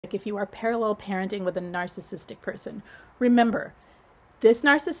if you are parallel parenting with a narcissistic person. Remember, this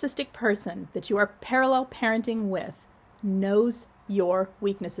narcissistic person that you are parallel parenting with knows your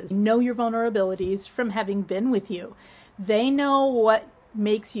weaknesses, know your vulnerabilities from having been with you. They know what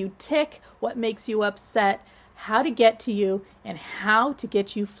makes you tick, what makes you upset, how to get to you, and how to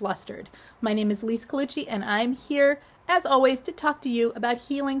get you flustered. My name is Lise Colucci, and I'm here, as always, to talk to you about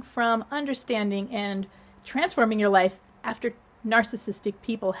healing from, understanding, and transforming your life after narcissistic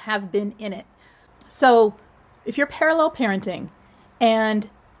people have been in it. So if you're parallel parenting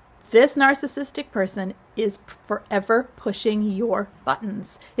and this narcissistic person is forever pushing your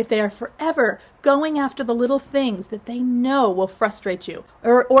buttons, if they are forever going after the little things that they know will frustrate you,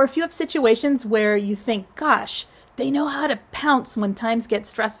 or if you have situations where you think, gosh, they know how to pounce when times get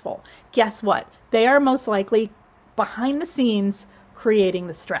stressful, guess what? They are most likely behind the scenes creating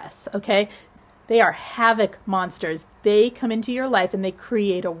the stress, okay? They are havoc monsters. They come into your life and they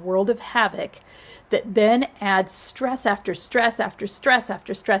create a world of havoc that then adds stress after stress after stress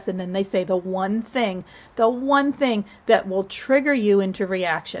after stress. And then they say the one thing that will trigger you into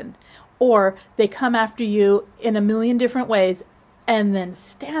reaction. Or they come after you in a million different ways and then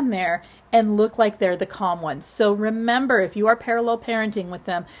stand there and look like they're the calm ones. So remember, if you are parallel parenting with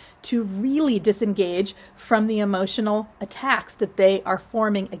them, to really disengage from the emotional attacks that they are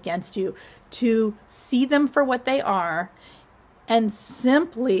forming against you, to see them for what they are and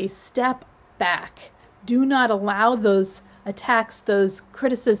simply step back. Do not allow those attacks, those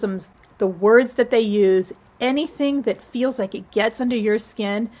criticisms, the words that they use, anything that feels like it gets under your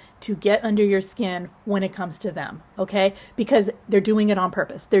skin, to get under your skin when it comes to them, okay? Because they're doing it on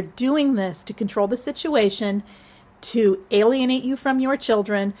purpose. They're doing this to control the situation, to alienate you from your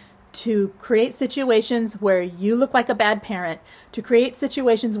children, to create situations where you look like a bad parent, to create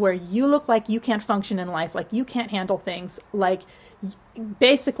situations where you look like you can't function in life, like you can't handle things, like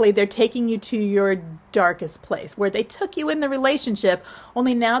basically they're taking you to your darkest place, where they took you in the relationship,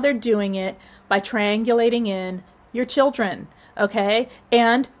 only now they're doing it by triangulating in your children, okay?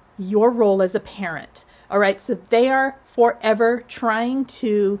 And your role as a parent, all right? So they are forever trying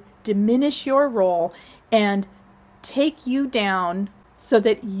to diminish your role and take you down so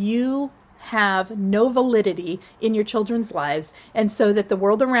that you have no validity in your children's lives, and so that the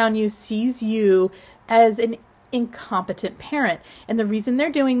world around you sees you as an incompetent parent. And the reason they're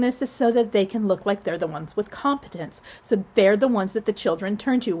doing this is so that they can look like they're the ones with competence. So they're the ones that the children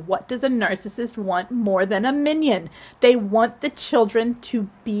turn to. What does a narcissist want more than a minion? They want the children to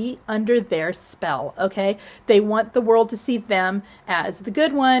be under their spell, okay? They want the world to see them as the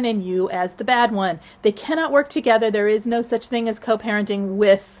good one and you as the bad one. They cannot work together. There is no such thing as co-parenting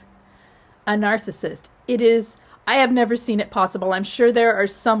with a narcissist. I have never seen it possible. I'm sure there are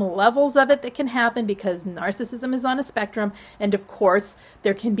some levels of it that can happen because narcissism is on a spectrum. And of course,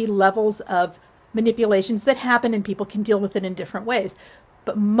 there can be levels of manipulations that happen and people can deal with it in different ways.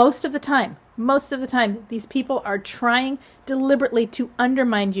 But most of the time, these people are trying deliberately to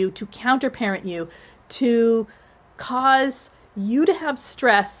undermine you, to counterparent you, to cause you to have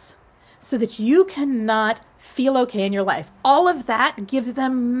stress so that you cannot feel okay in your life. All of that gives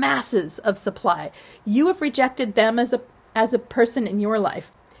them masses of supply. You have rejected them as a person in your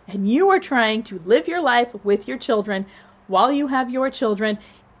life, and you are trying to live your life with your children while you have your children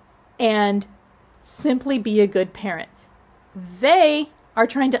and simply be a good parent. They are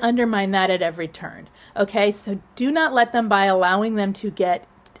trying to undermine that at every turn. Okay, so do not let them by allowing them to get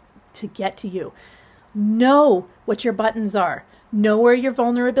to you. Know what your buttons are. Know where your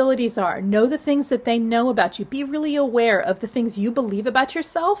vulnerabilities are. Know the things that they know about you. Be really aware of the things you believe about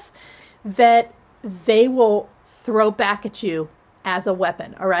yourself that they will throw back at you as a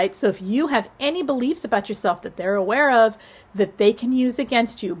weapon, all right? So if you have any beliefs about yourself that they're aware of that they can use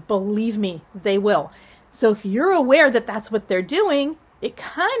against you, believe me, they will. So if you're aware that that's what they're doing, it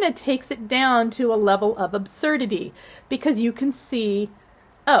kind of takes it down to a level of absurdity, because you can see,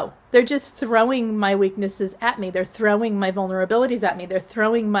 oh, they're just throwing my weaknesses at me. They're throwing my vulnerabilities at me. They're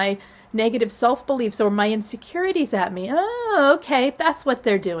throwing my negative self-beliefs or my insecurities at me. Oh, okay, that's what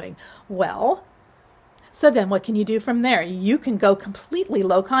they're doing. Well, so then what can you do from there? You can go completely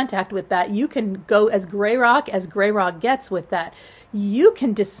low contact with that. You can go as gray rock gets with that. You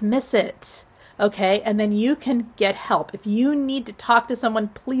can dismiss it, okay? And then you can get help. If you need to talk to someone,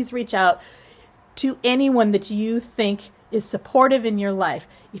 please reach out to anyone that you think is supportive in your life.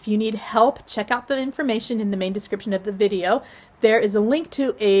 If you need help, check out the information in the main description of the video. There is a link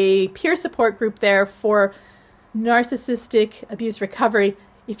to a peer support group there for narcissistic abuse recovery.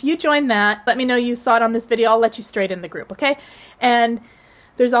 If you join that, let me know you saw it on this video. I'll let you straight in the group, okay? And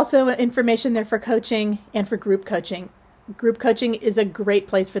there's also information there for coaching and for group coaching. group coaching is a great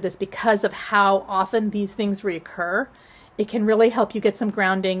place for this because of how often these things reoccur. It can really help you get some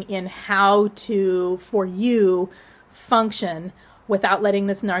grounding in how to, for you, function without letting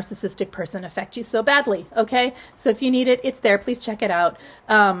this narcissistic person affect you so badly. Okay, so if you need it, it's there. Please check it out.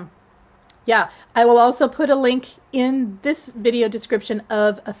 Yeah, I will also put a link in this video description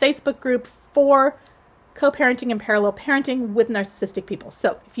of a Facebook group for co-parenting and parallel parenting with narcissistic people.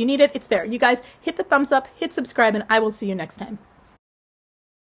 So if you need it, it's there. You guys hit the thumbs up, hit subscribe, and I will see you next time.